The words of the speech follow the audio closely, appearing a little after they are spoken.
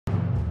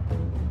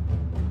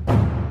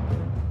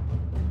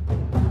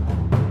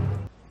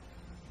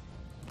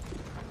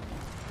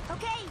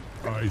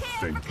I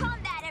thank you.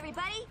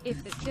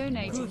 If this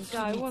donating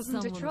guy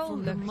wasn't a troll,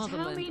 look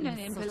how mean and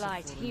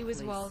impolite he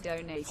was while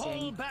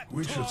donating.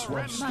 We should swap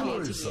Money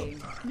stories to you.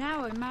 sometime.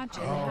 Now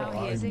imagine how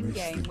he is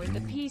in-game with the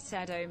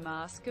P-Shadow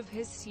mask of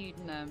his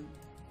pseudonym.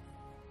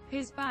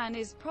 His ban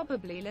is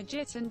probably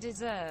legit and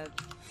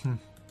deserved.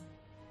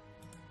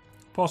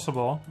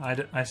 Possible.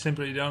 I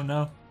simply don't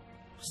know.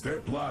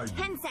 Step line.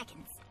 10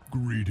 seconds.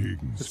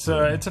 Greetings.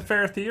 It's a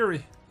fair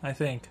theory, I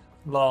think.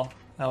 Lol.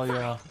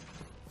 LUL.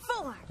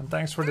 4, And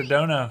thanks for the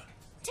dono.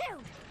 2,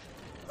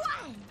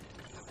 1.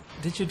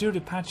 Did you do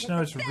the patch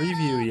notes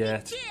review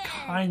yet?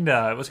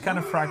 Kinda. It was kind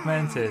of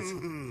fragmented.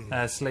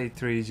 Slate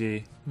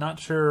 3G. Not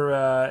sure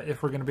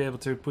if we're gonna be able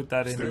to put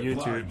that in the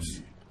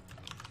YouTubes.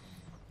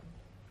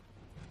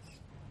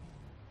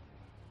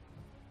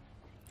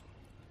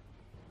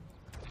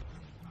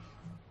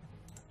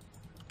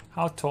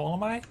 How tall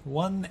am I?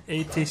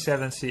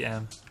 187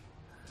 cm.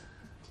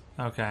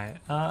 Okay.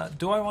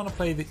 Do I want to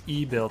play the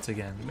E build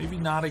again? Maybe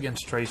not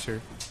against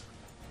Tracer.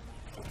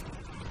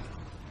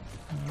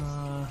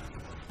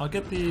 I'll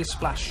get the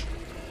splash.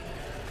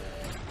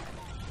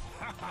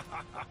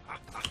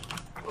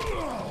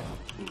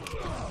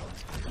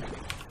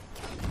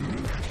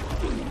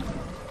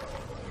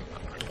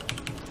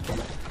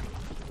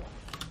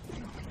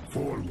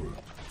 Forward.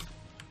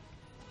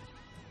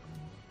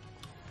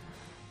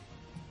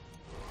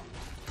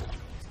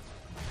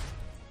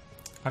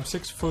 I'm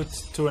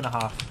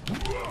 6'2.5".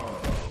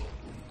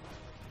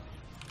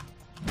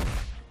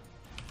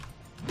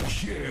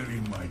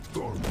 Sharing my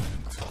torment.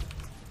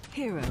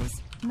 Heroes,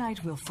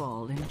 night will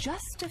fall in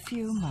just a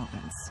few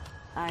moments.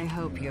 I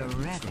hope you're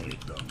ready.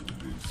 Done with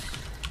this.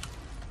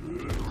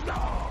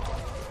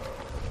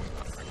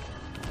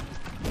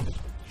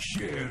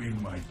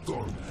 Sharing my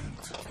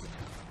torment.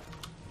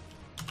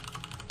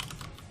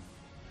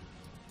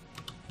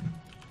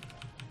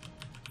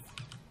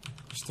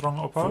 Strong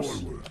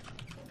oppose. Forward.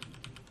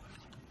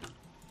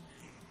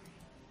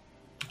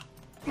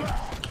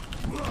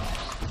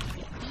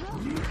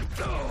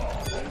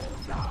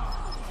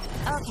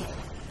 Okay.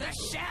 The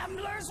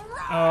Shamblers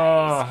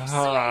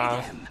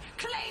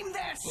Claim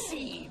their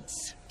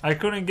seeds. I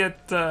couldn't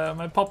get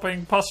my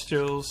popping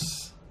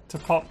pustules to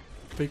pop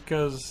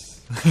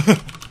because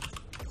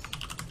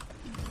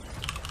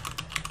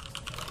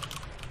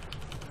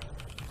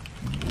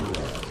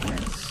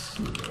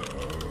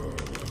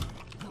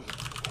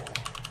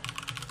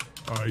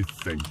I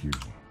thank you.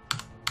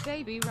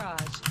 Baby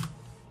Raj.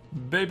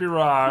 Baby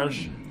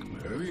Raj.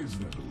 A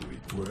reasonable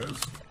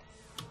request.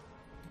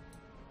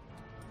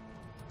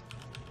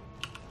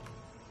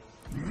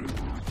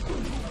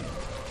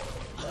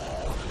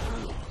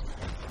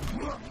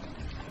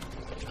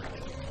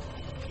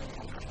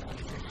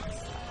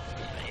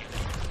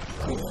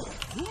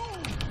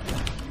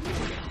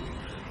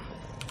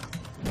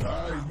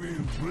 I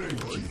will break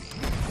you.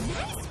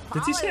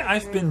 Did he say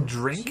I've been She's a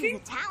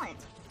drinking? talent.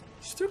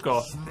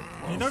 Stukov.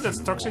 You know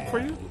that's toxic for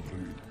you?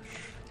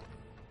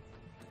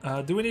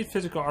 Do we need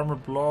physical armor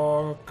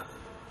block?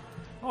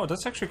 Oh,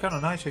 that's actually kind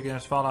of nice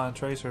against Vala and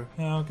Tracer.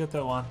 Yeah, I'll get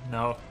that one.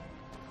 No.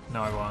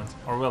 No, I won't.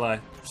 Or will I?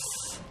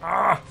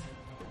 Ah!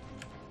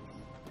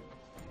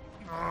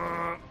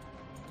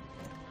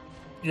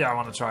 Yeah, I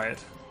want to try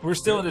it. We're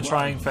still in the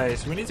trying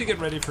phase. We need to get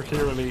ready for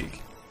Hero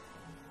League.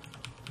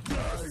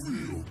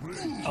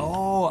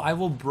 Oh, I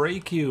will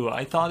break you.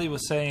 I thought he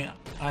was saying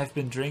I've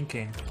been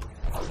drinking.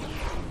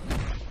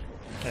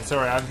 Yeah,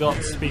 sorry, I've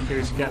got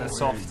speakers kind of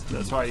soft.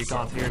 That's why you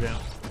can't hear them.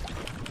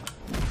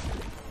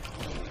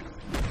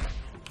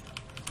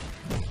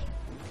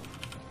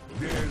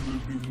 There will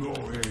be no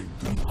end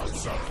to my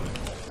suffering.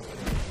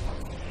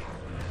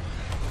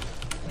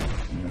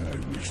 I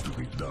wish to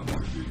be done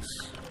with this.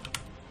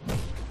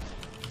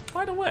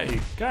 By the way,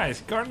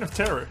 guys, Garden of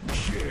Terror.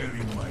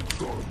 Sharing my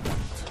torment.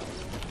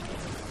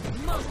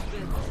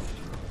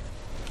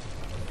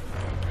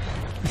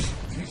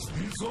 Is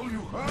this all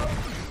you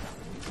have?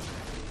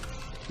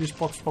 This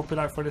box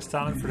popular for this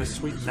talent for the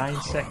sweet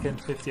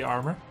 9-second 50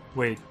 armor.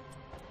 Wait.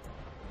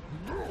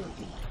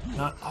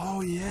 Not,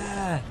 oh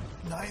yeah!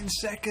 9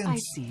 seconds! I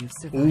see you've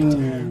survived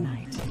another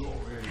night.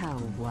 How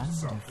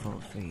wonderful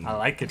for you. I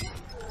like it.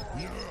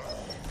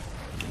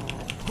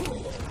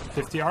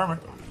 50 armor.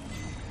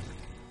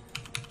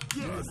 I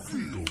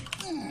feel good.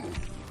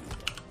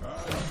 I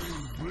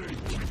will break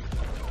you.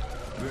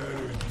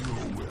 There is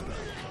nowhere.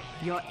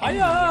 Your enemy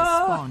has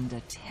spawned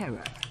a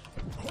terror.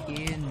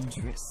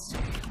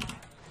 Interesting.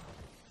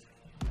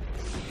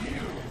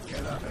 You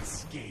cannot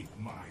escape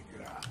my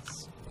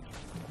grasp.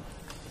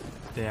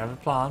 They have a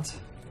plant.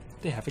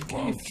 They have a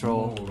cave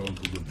troll. More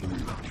onto the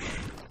bridge.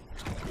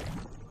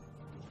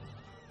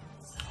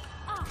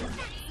 Oh,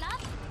 thanks,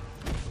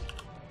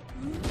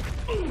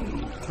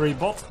 love. 3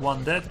 bot,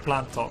 1 dead,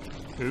 plant top.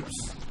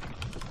 Oops.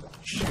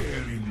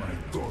 Sharing my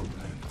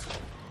torment.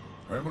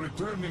 I'm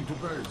returning to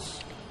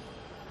base.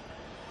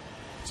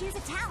 Choose a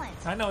talent.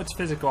 I know it's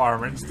physical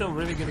armor, it's still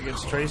really good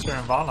against Tracer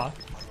and Vala.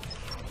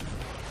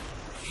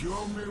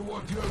 Show me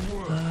what you're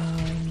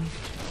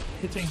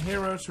worth. Hitting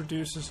heroes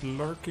reduces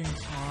lurking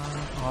arm.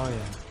 Oh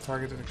yeah,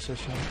 targeted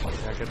accession.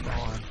 Yeah, I get that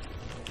one.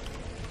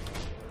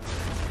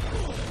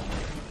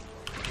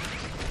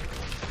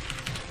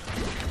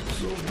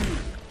 So good.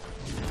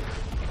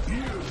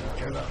 You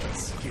cannot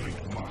escape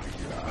my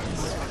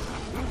eyes.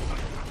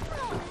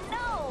 Oh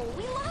no,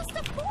 we lost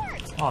the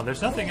fort. Oh,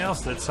 there's nothing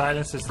else that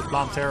silences the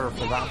plant terror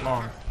for that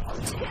long.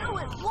 2 at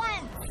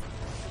once.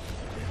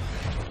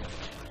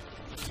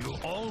 You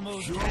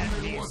almost Show had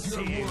me me what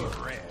you're seeing worth.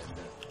 red.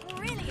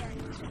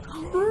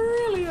 Brilliant.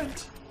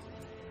 Brilliant!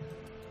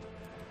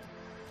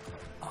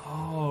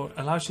 Oh,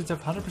 allows you to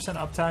have 100%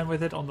 uptime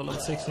with it on the level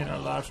 16 and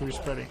allows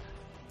respreading.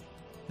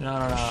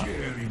 No.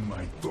 Sharing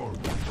my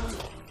torment.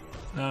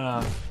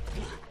 No.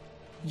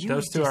 You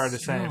Those two are the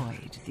same.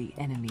 destroyed the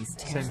enemy's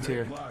terror. Same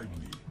tier.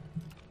 Lively.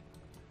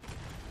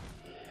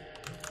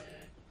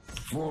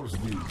 Force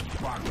these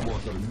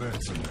backwater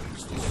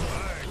mercenaries to I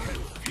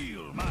can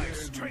feel my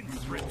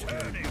strength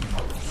returning.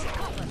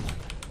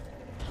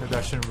 Maybe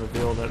I shouldn't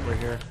reveal that we're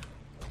here.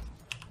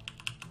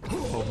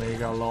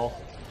 Omega lol.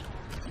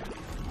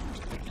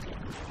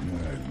 I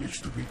wish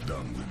to be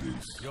done with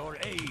this. Your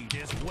aid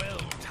is well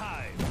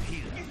timed,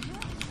 healer.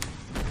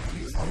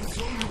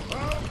 So you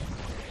have?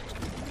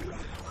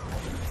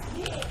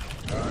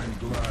 I'm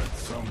glad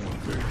someone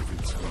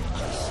benefits from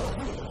this.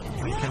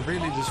 You can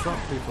really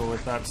disrupt people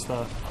with that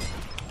stuff.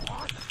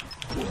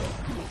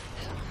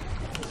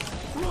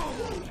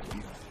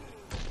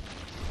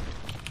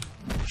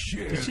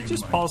 Did she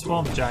just pulse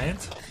bomb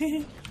giant?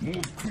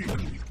 Move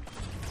quickly.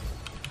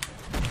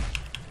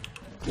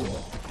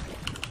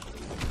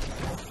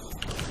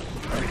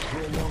 I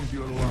prolonged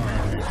your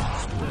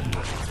life.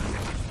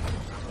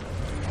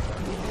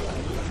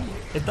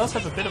 It does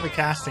have a bit of a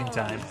casting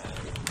time.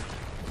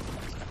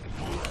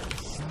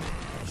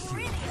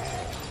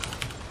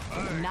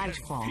 The night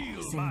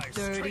falls in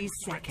 30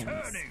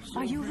 seconds.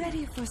 Are you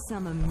ready for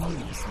some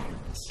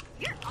amusement?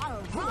 You're on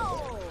a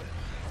roll.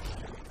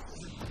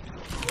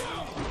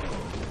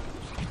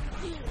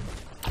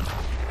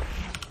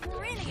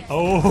 Brilliant.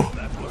 Oh!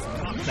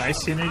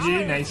 Nice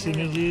synergy, nice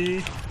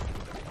synergy.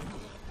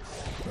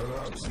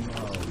 Perhaps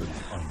now they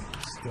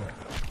understand.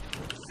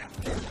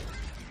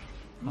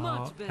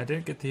 Oh, I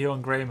didn't get the heal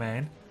on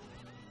Greymane.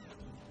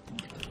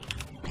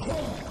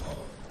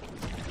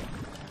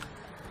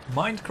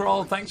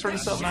 Mindcrawl, thanks for the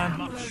sub,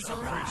 man.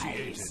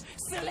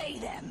 Slay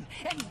them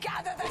and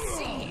gather the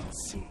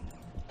seeds.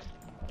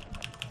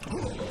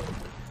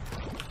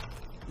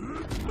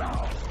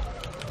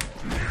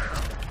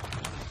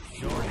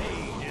 Your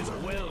aid is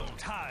well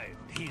timed,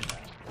 healer.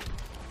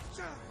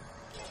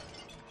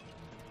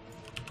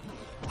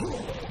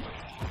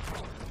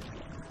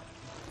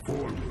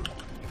 Forward.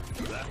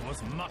 That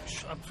was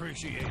much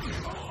appreciated.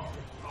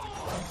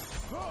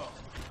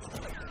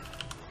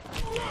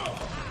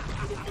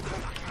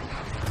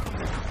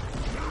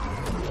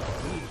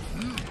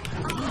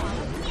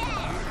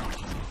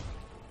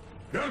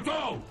 Get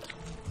out!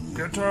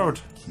 Get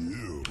out!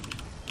 Kill.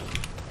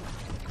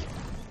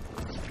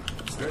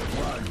 Stay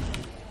lively.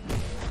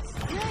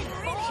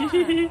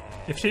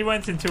 If she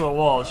went into a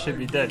wall, she'd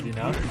be dead, you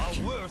know?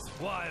 A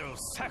worthwhile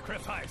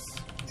sacrifice.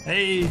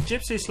 Hey,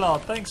 Gypsy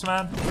Slot, thanks,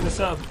 man, for the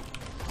sub.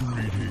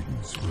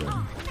 Greetings,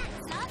 friend.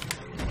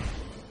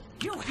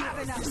 You have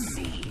enough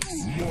seeds.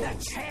 The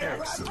terror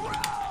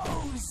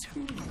grows.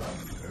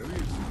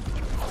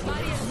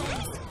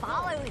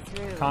 Follow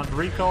through. Can't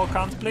recall,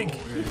 can't blink.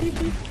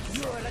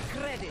 You're a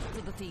credit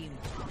to the team.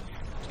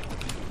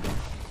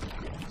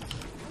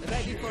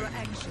 Ready for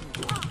action.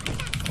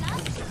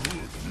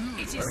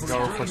 It is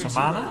Go for some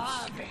mana.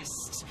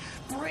 harvest.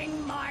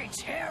 Bring my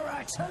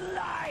terror to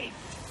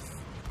life.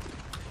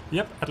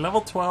 Yep, at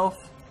level 12,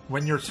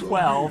 when you're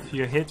 12,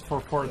 you hit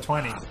for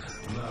 420.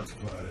 Not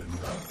far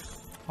enough.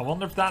 I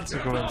wonder if that's a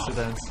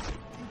coincidence.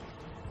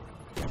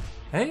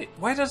 Hey,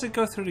 why does it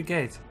go through the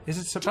gate? Is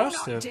it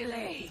supposed to?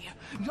 Delay.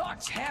 Your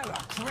terror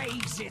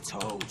craves its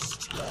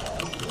host.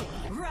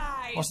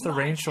 Rise, What's the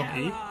range on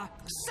E? terror.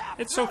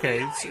 It's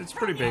okay, it's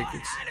pretty big.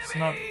 It's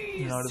not,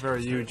 you know, the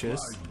very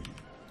hugest.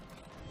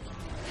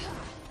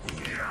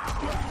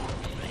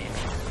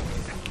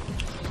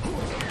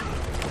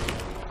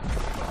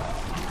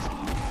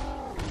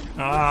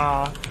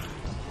 Ah.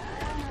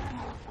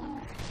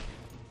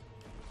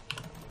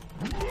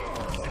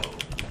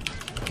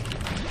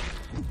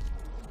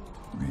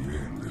 The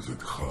end is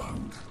at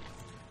hand.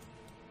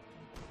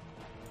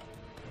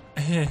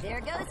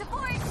 There goes the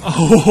fort.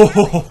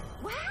 Oh,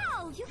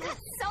 Wow, you got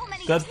so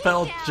many. that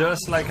felt takedowns.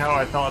 just like how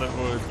I thought it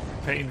would.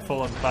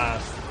 Painful and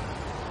fast.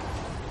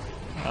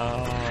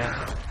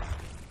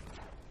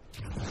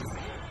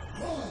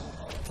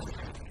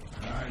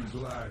 I'm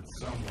glad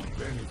someone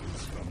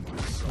benefits from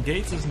this.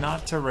 Gate is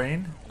not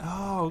terrain.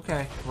 Oh,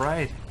 okay,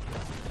 right.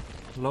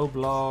 Low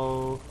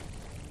blow.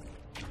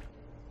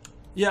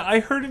 Yeah, I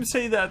heard him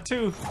say that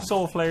too,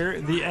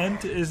 Soulflayer. The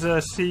end is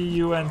a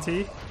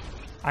C-U-N-T.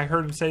 I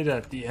heard him say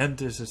that. The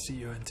end is a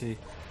C-U-N-T.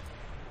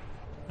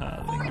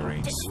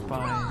 Lingering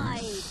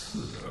spines.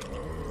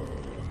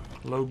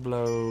 Low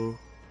blow.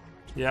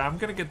 Yeah, I'm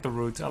gonna get the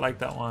root. I like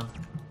that one.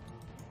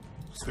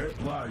 Step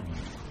line.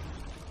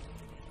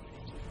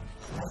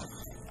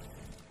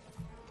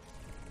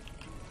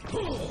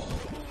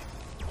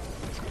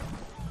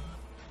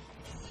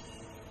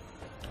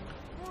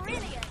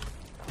 Brilliant.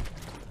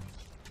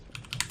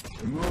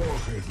 No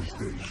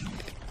hesitation.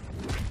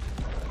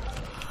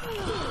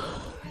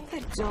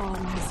 The dawn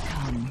has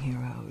come,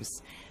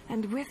 heroes,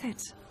 and with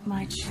it,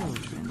 my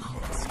children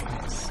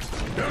expressed.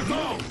 There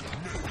go!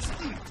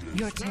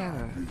 Your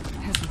terror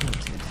has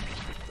wilted.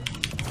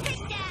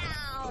 Get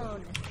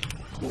down.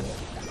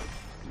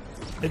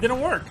 It didn't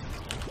work.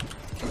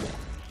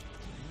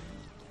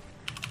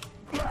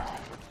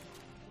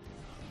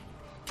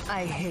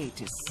 I hate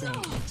to say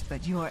it,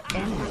 but your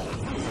enemy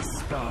is a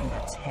strong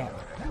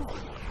terror.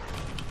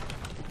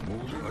 A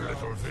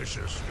little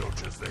vicious,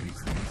 don't you think?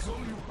 That's all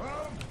you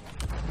have?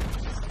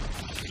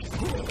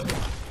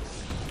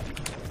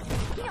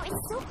 You know,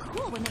 it's so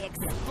cool when they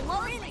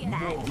explode like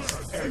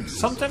that.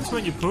 Sometimes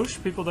when you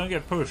push, people don't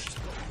get pushed.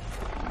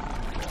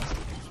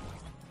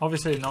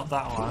 Obviously not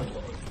that one.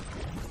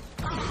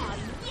 Oh,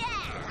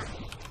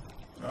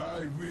 yeah.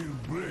 I will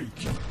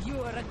break you.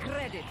 You are a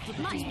credit to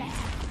the Much team.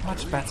 better.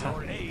 Much better.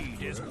 Your aid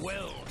is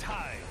well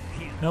timed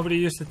here. Nobody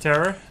used the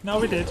terror. No,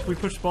 we did. We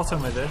pushed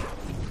bottom with it.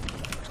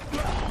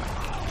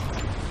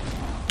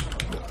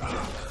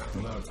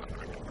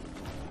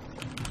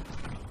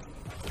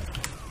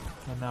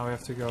 And now we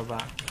have to go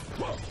back.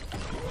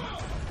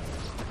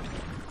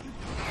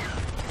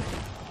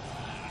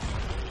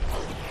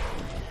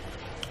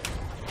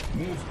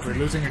 We're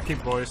losing a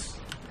keep, boys.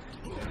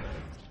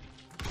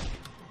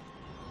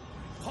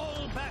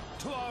 Fall back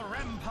to our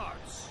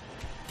ramparts.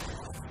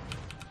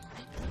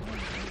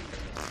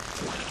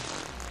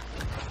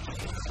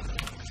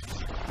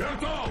 There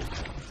go!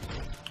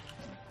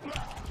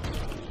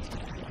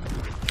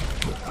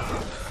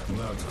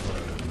 Not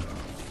quite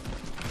enough.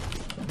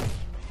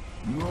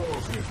 No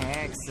hesitation.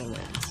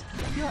 Excellent.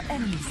 Your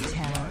enemy's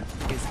terror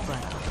is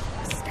but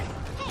ours. Hey,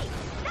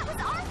 that was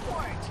our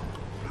fort.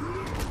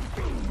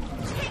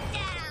 Get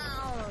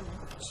down.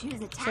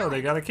 Choose a So tower.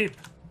 they gotta keep.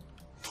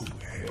 To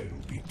hell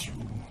with you.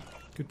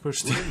 Good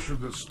push. We should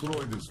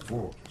destroy this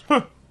fort.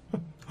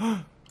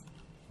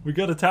 We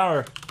got a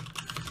tower.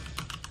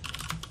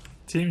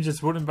 Team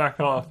just wouldn't back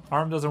off.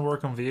 Arm doesn't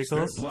work on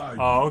vehicles. Step line.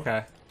 Oh,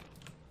 okay.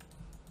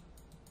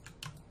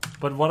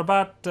 But what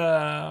about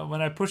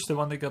when I pushed the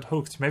one that got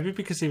hooked?Maybe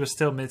because he was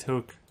still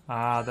mid-hook.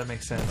 Ah, that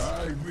makes sense.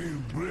 I will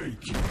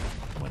break you.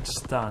 When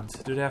stunned.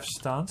 Do they have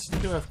stunts? They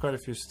do have quite a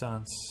few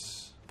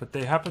stunts. But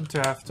they happen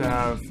to have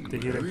the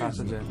healing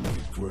pathogen.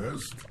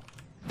 Request.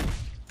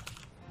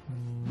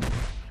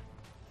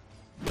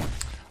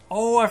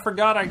 Oh, I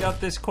forgot I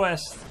got this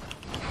quest.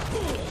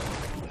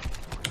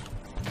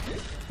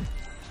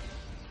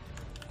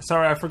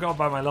 Sorry, I forgot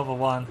about my level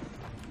 1.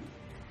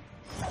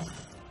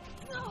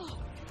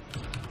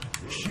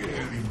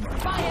 Sharing my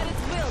Fire at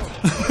will.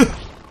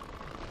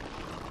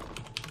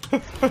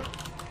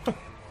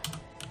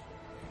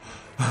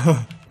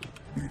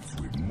 if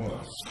we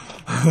must.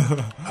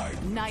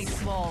 Night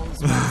falls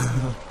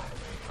once more,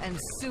 and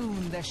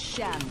soon the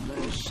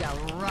shamblers shall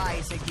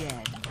rise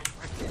again.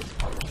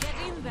 Get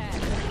in there.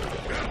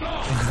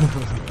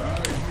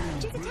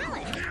 Choose a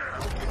talent.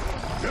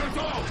 There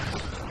go!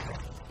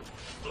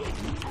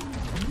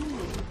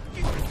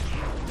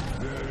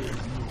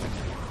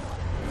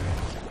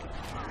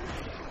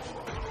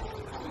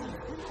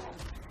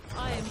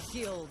 I am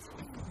healed.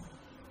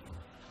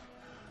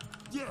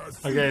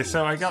 Yes. Okay,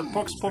 so I got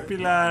Vox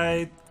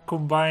Populi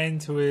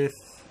combined with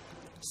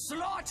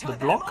the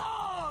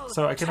block.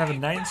 So I can have a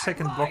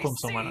 9-second block on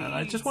someone, and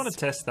I just want to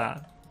test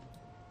that.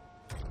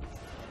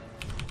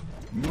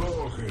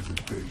 No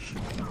hesitation.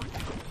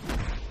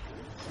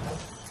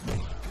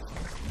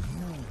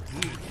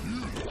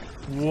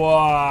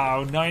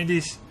 Wow,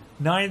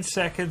 9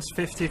 seconds,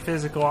 50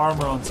 physical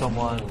armor on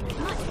someone.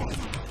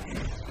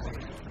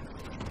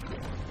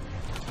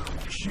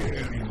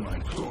 Sharing my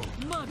thought.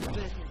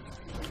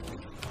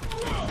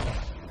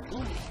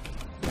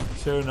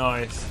 So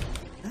nice.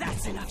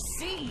 That's enough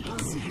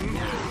seeds.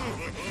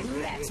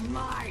 Let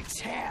my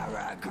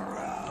terror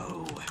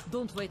grow.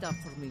 Don't wait up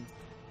for me.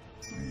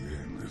 The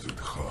end is at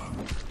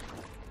hand.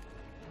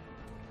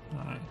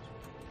 Nice.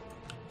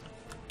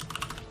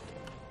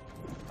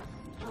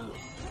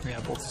 Yeah,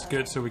 bolt is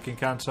good, so we can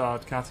cancel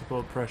out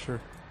catapult pressure.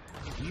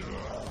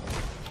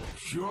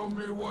 Show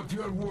me what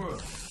you're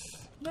worth.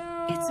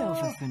 It's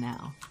over for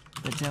now,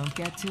 but don't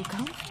get too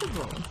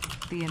comfortable.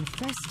 The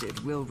infested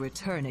will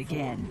return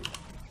again.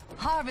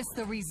 Harvest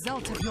the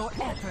result of your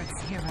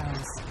efforts,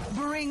 heroes.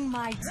 Bring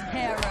my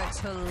terror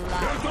to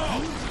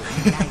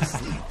life.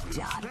 Nicely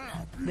done.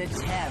 The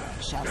terror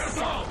shall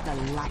suck the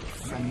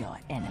life from your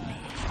enemy.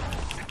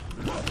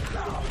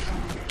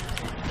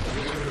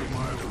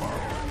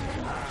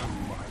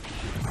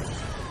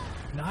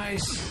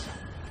 Nice.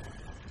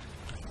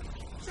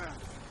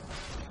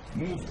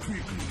 Move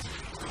quickly.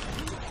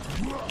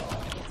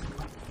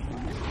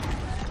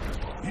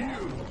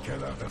 You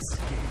cannot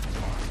escape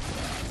my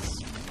wrath.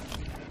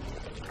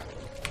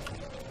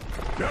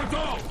 There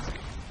go!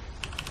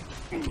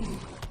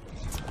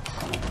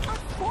 Our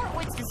fort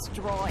was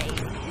destroyed.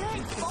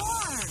 Good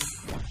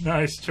farm.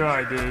 Nice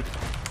try, dude.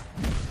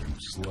 I'm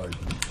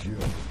slightly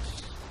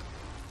jealous.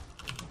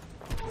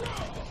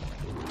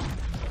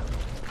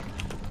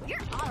 You're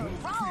on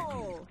a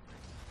roll.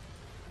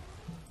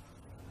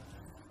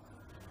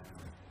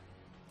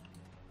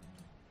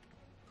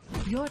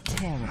 Your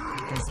terror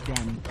has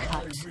been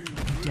cut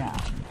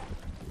down.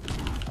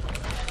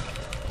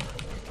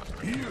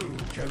 You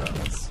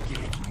cannot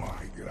escape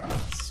my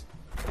grasp.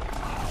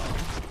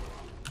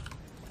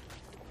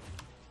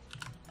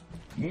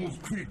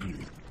 Move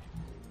quickly.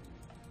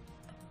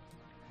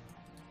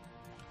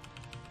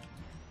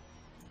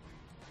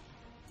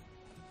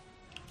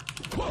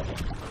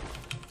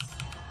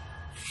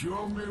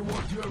 Show me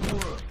what you're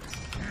worth.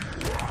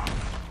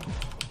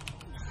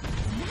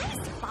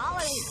 Nice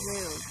follow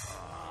through.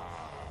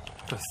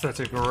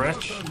 Pathetic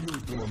wretch. What are you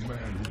to a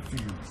man who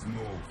feels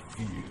no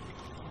fear?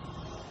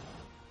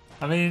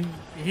 I mean,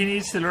 he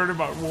needs to learn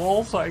about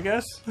walls, I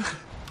guess.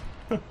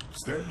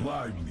 Step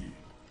lively.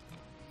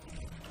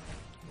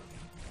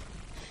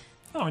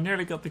 Oh, I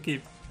nearly got the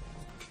keep.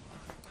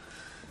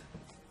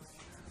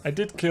 I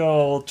did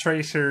kill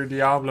Tracer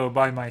Diablo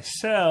by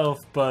myself,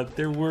 but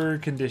there were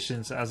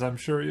conditions, as I'm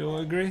sure you'll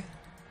agree.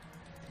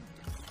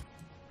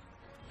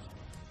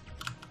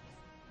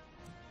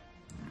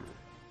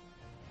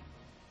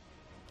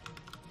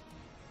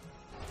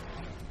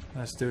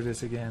 Let's do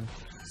this again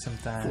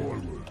sometime.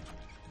 Forward.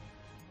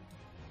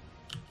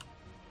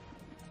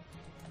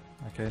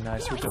 Okay,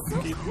 nice. We got the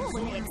So keep. cool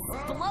when they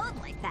explode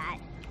like that.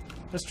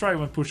 Let's try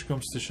when push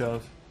comes to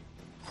shove.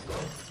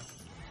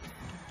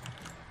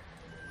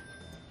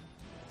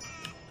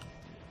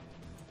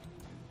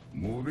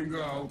 Moving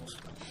out.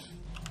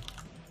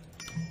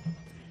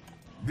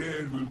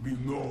 There will be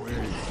no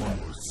end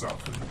for your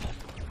suffering.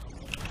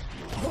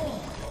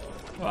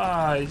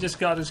 Ah, he just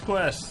got his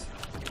quest.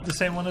 The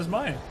same one as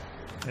mine.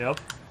 Yep.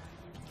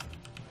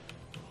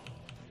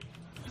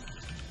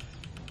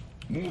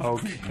 Move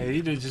quickly.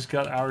 Okay, they just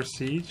got our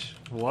siege.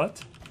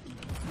 What?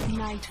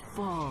 Night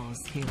falls,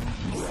 heroes.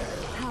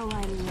 How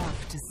I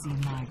love to see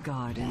my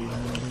garden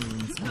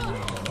ruins.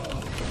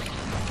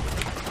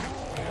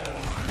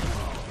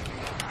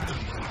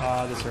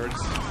 Ah, this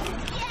hurts.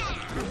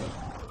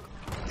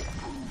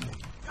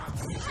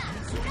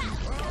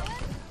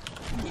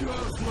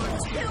 Just like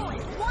 2,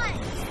 1,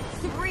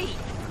 3.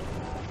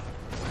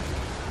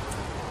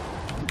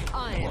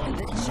 I am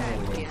the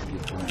champion.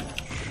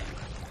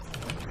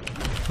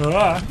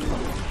 Ah!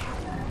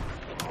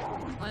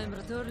 I am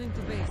returning to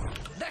base.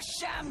 The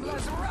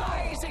Shamblers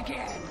rise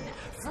again!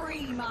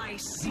 Free my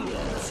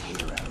seals,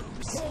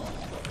 heroes!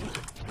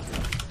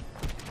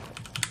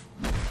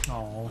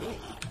 Oh.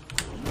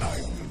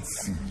 I will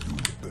see you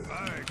burn.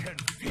 I can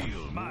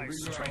feel my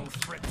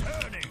strength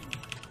returning.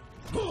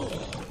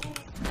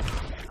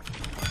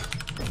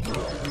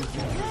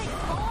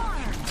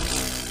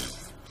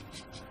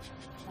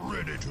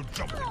 Ready to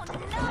jump Oh into the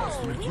no,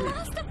 we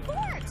lost the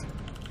fort.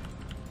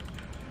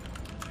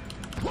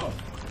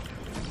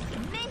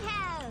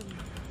 Mayhem.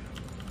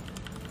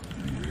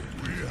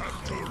 We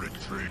have to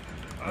retreat.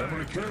 I'm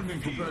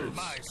returning to Feel base.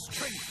 my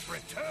strength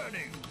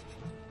returning.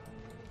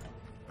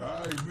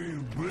 I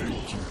will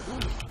break you.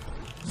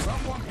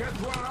 Someone get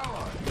to our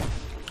ally.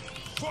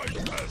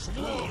 Fight as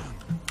one.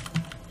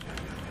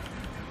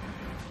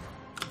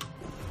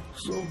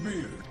 So be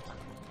it.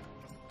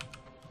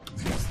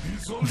 Is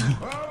this all you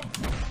have?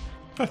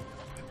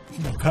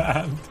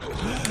 Bad.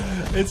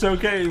 It's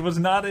okay, it was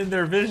not in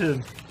their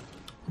vision.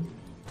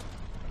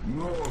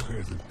 No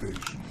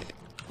hesitation.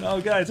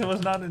 No, guys, it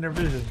was not in their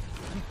vision.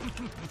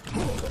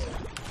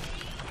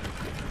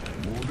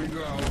 Moving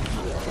out.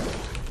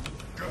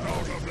 Get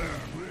out of there.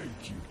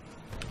 Break you.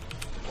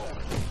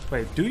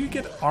 Wait, do you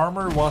get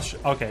armor while...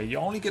 Okay, you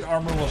only get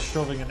armor while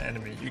shoving an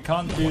enemy. You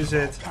can't use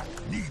it...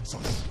 Needs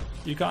us.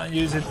 You can't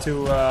use it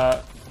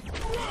to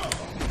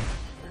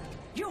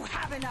You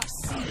have enough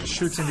seeds.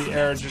 shoot in the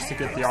air just to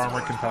get the armor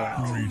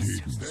component.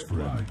 Step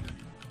lively.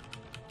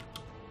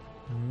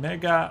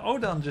 Mega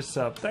Odon just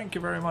up. Thank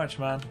you very much,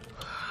 man.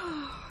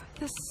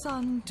 The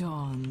sun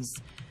dawns.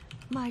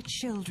 My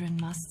children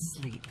must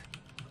sleep.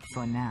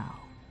 For now.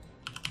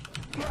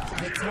 The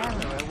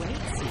terror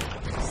awaits you.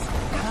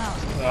 Come,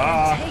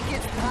 Ah. take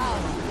its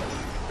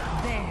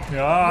power.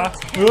 There. Ah.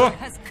 The terror Ugh.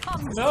 has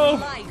come No.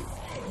 to life.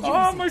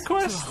 Ah, Use my it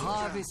quest. To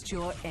harvest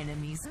your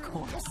enemy's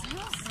corpse.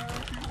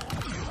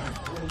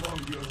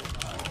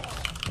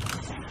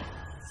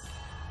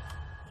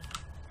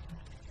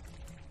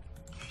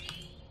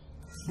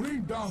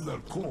 Bring down their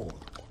core.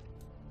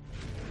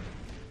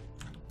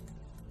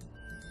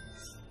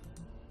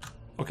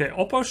 Okay,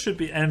 Oppo should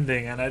be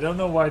ending, and I don't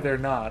know why they're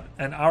not.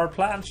 And our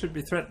plan should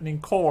be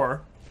threatening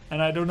core,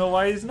 and I don't know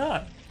why he's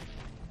not.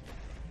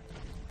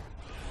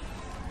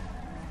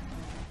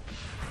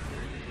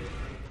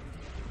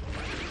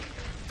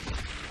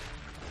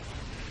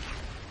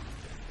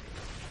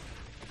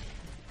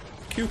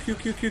 Q, Q,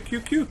 Q, Q, Q,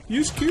 Q.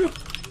 Use Q.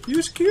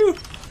 Use Q.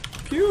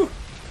 Q.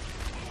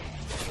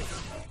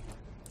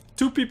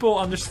 Two people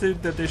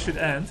understood that they should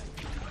end.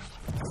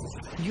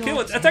 Kill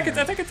it! Attack it!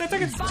 Attack it!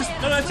 Attack it!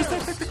 Just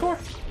attack the core.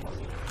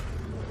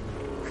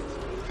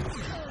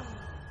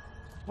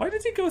 Why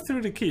did he go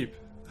through the keep?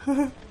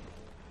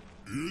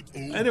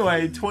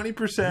 Anyway,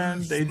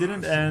 20%. They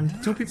didn't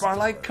end. 2 people are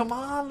like, come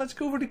on, let's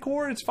go for the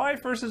core. It's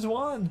 5 versus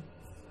 1.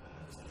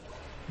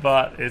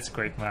 But it's a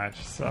quick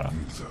match, so.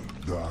 These are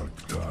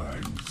dark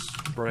times.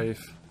 Brave.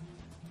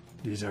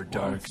 These are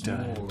dark Once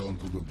times. more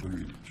onto the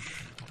bridge.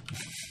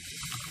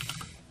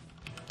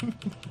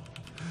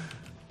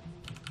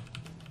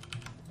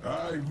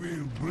 I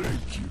will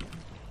break you.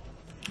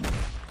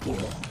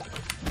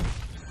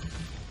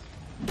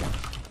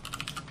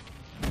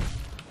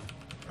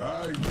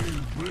 I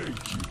will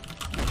break you.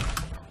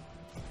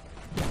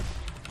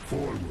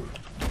 Forward.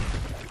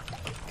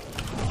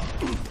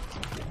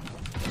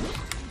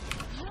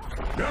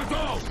 Get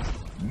out!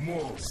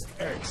 Most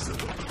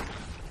excellent.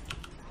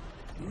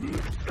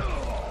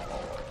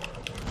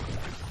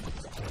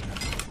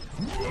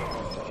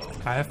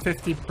 I have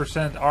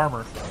 50%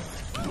 armor.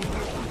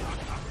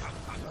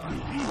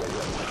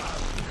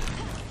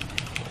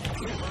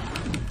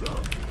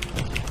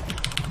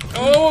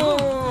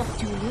 Oh!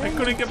 I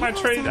couldn't get my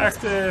trade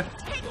active.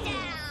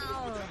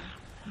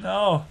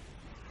 No.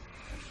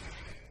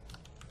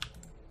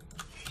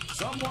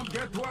 Someone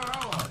get to our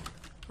ally.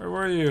 Where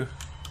were you?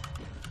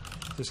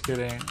 Just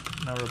kidding.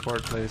 No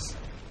report, please.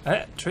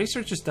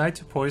 Tracer just died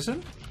to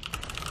poison?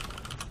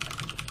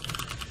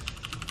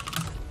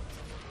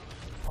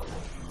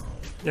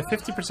 Yeah,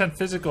 50%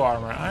 physical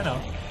armor. I know.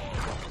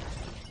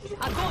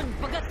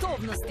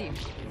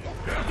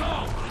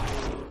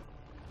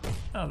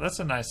 Oh, that's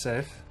a nice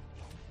save.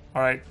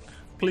 Alright.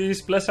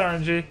 Please, bless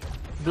RNG.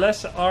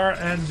 Bless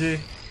RNG.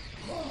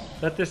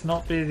 Let this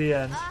not be the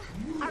end.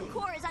 Our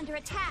core is under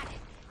attack.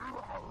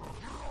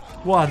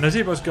 Wow,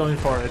 Nazeebo's going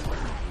for it.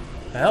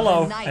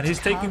 Hello, and he's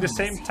taking the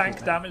same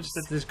tank damage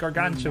that this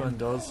Gargantuan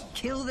does.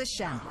 Kill the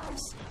shamblers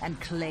and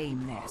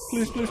claim this.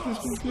 Please, please, please,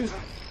 please, please.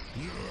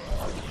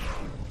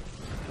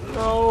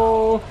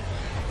 No.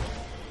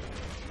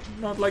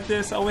 Not like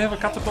this. Oh, we have a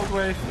catapult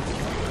wave.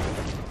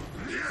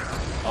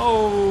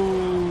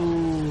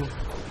 Oh.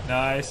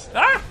 Nice.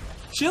 Ah!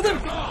 Shield him!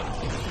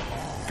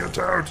 Get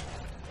out.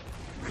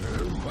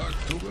 Back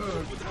to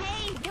work.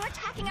 Hey, they're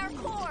attacking our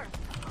core.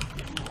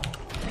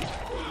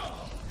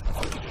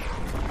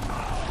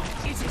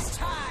 It is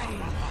time.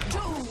 Do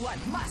what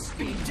must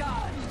be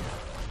done.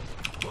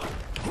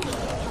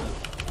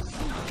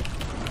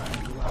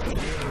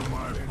 Hear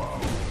my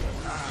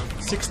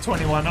power.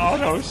 621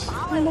 autos.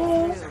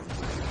 Hello.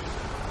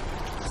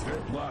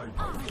 Step light.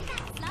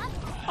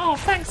 Oh,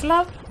 thanks,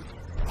 love.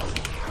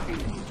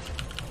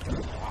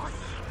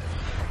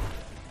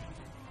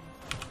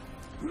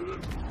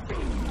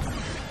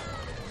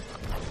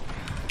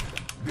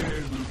 There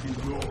will be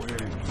no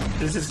end.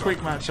 This is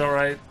quick match,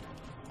 alright.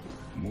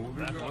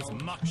 Moving That was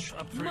on. much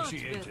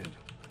appreciated.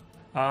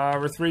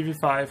 We're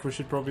 3v5. We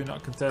should probably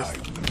not contest. I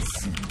will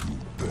see you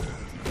burn.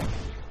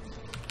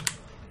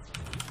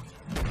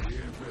 The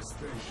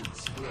infestation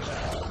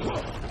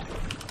spread.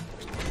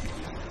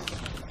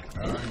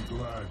 I'm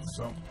glad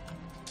some.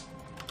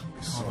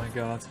 Oh my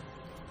god.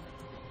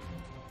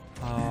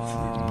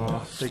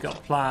 They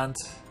got planned.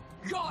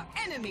 Your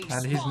enemy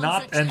And he's spawns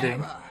not a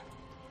ending. terror.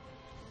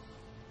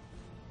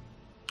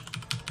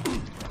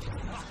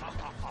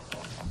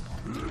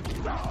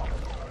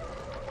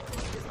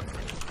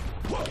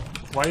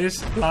 Why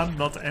is plan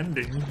not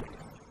ending?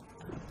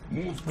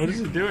 Move. What is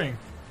he doing?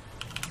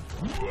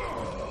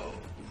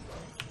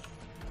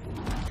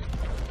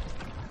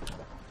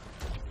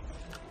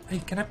 Hey,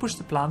 can I push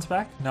the plants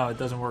back? No, it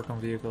doesn't work on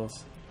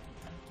vehicles.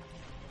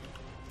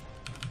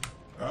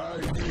 I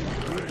will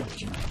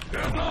break you.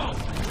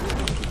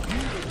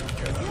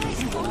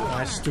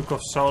 Nice Stukov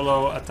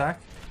solo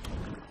attack.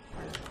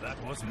 That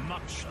was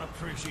much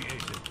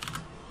appreciated.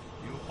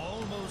 You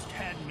almost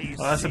had me.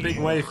 Well, that's a big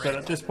wave, but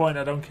at this point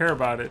I don't care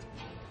about it.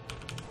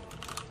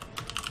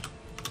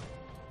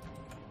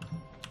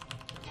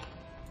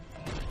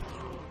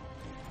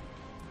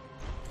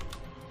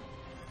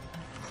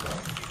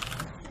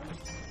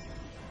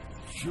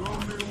 Show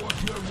me what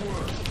you're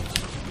worth.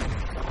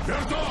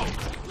 Get up!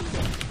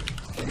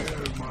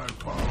 Hear my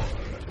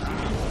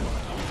power.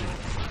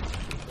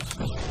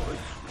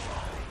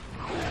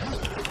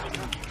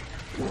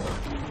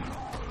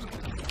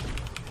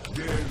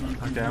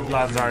 Okay, I'm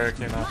glad Zarya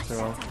came after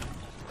all.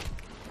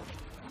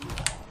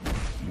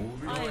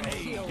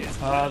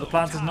 The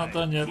plant is not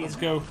done yet, let's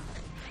go.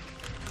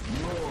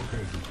 No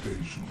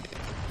hesitation.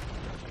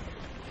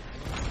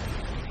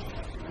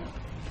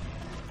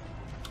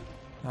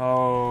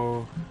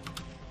 Oh,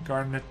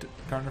 Garden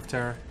of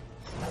Terror.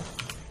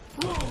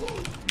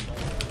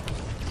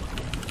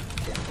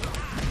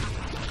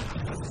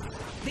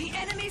 The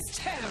enemy's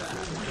terror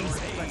is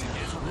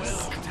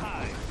Well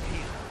timed.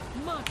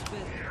 much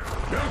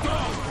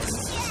better.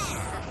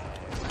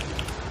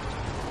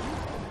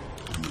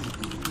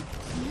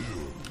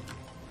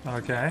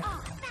 Okay,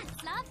 Oh,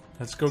 thanks, love.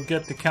 let's go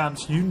get the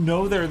camps. You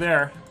know they're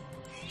there.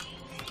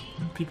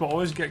 People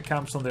always get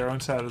camps on their own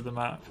side of the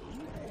map.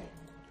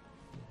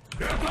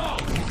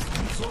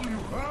 That's all you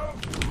have?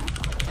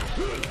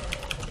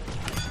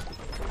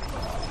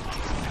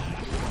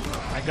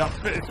 I got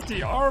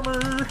 50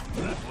 armor.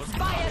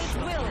 Fire at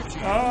will.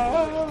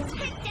 Ah.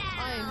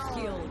 I am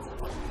healed.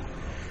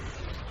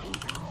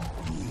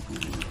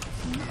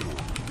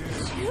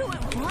 You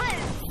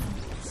impress.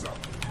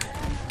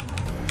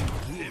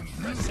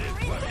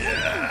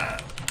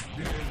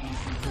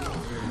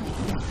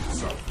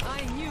 I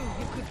knew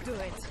you could do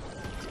it.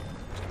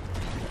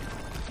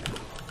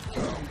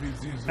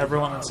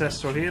 Everyone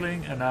ancestral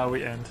healing, and now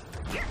we end.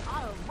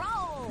 I'll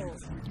roll.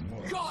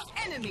 Your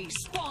enemy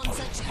spawns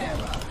a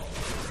terror.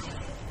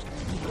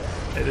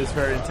 It is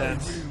very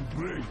intense.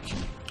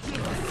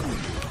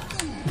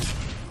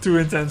 Too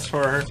intense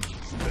for her.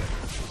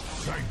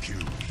 Thank you,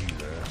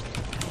 healer.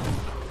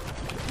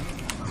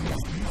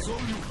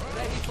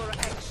 Ready for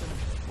action.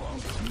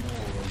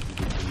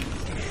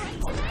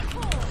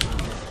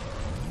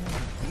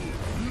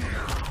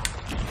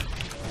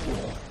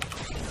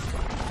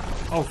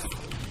 Oh,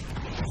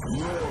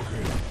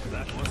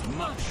 That was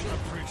much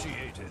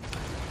appreciated.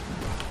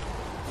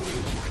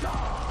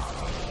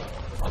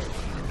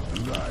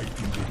 Light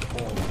in the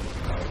hall.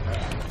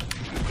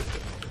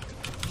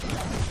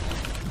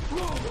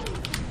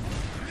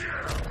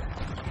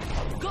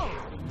 Go.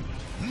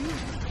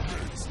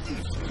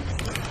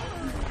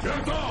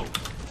 Get out!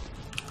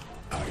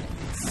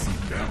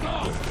 Get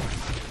out!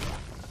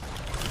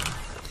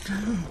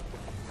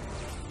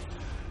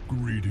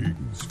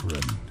 Greetings,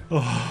 friend.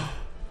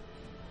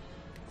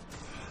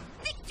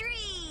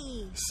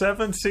 Victory.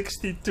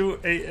 762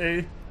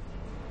 AA.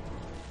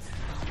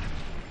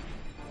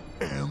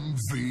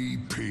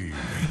 MVP.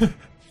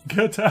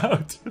 Get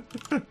out.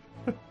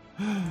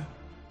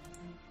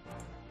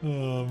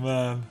 Oh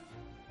man.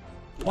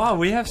 Wow,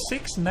 we have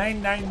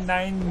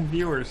 6999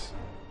 viewers.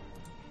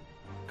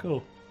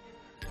 Cool.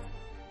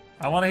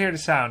 I want to hear the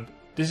sound.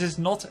 This is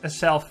not a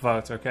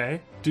self-vote,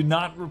 okay? Do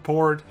not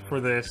report for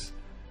this.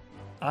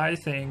 I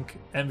think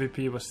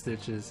MVP was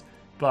Stitches,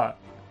 but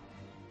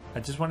I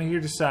just want to hear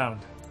the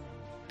sound.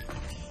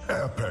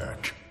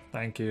 Epic.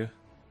 Thank you.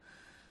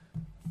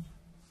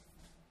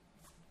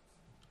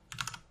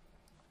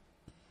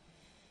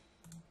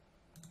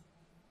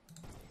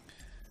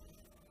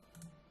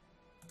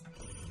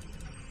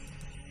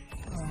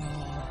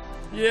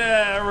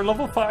 Yeah, we're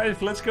level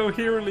 5. Let's go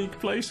Hero League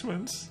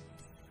placements.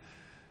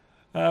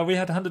 We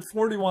had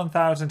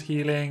 141,000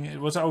 healing. It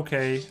was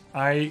okay.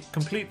 I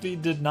completely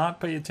did not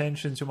pay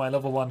attention to my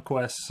level 1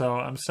 quest, so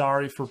I'm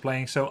sorry for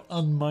playing so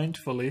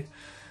unmindfully.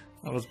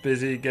 I was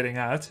busy getting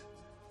out.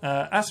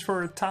 As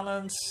for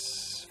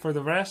talents, for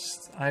the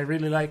rest, I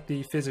really like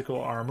the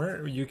physical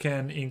armor. You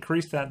can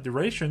increase that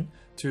duration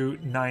to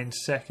 9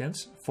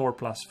 seconds,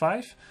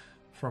 4+5,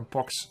 from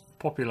Pox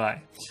Populi.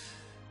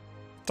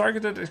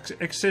 Targeted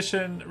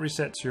Excision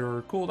resets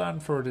your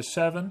cooldown for the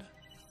 7,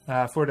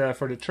 for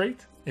the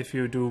trait, if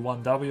you do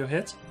 1 W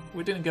hit.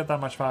 We didn't get that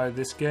much value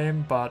this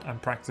game, but I'm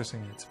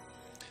practicing it.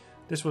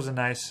 This was a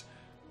nice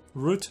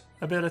root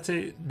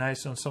ability,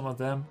 nice on some of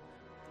them.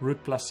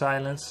 Root plus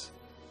silence,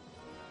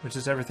 which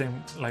is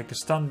everything like a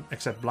stun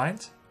except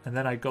blind. And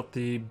then I got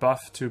the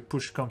buff to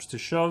push comes to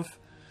shove.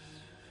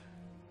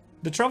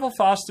 The travel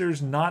faster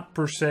is not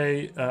per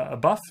se a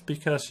buff,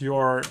 because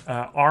your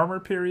armor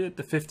period,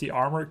 the 50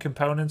 armor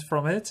component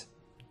from it,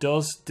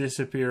 does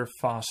disappear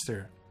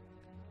faster.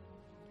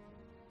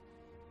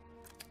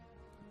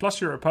 Plus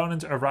your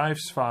opponent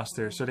arrives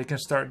faster, so they can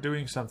start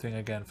doing something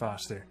again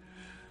faster.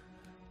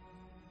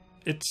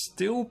 It's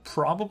still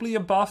probably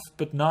a buff,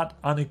 but not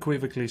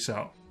unequivocally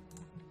so.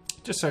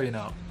 Just so you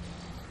know.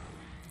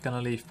 Gonna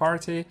leave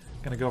party.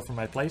 Gonna go for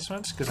my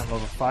placements, because I'm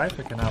level 5.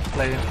 I can now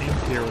play him in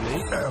Hero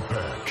League.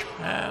 Epic.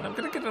 And I'm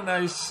gonna get a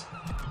nice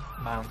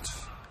mount.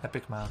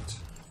 Epic mount.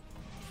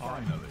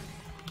 Finally.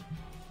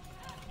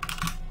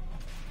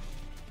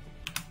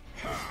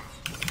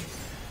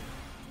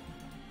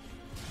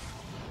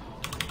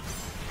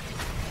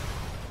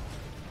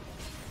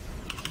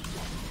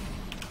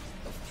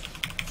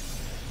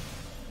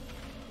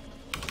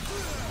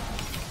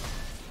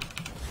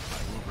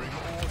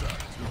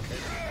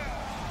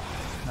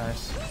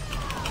 Nice.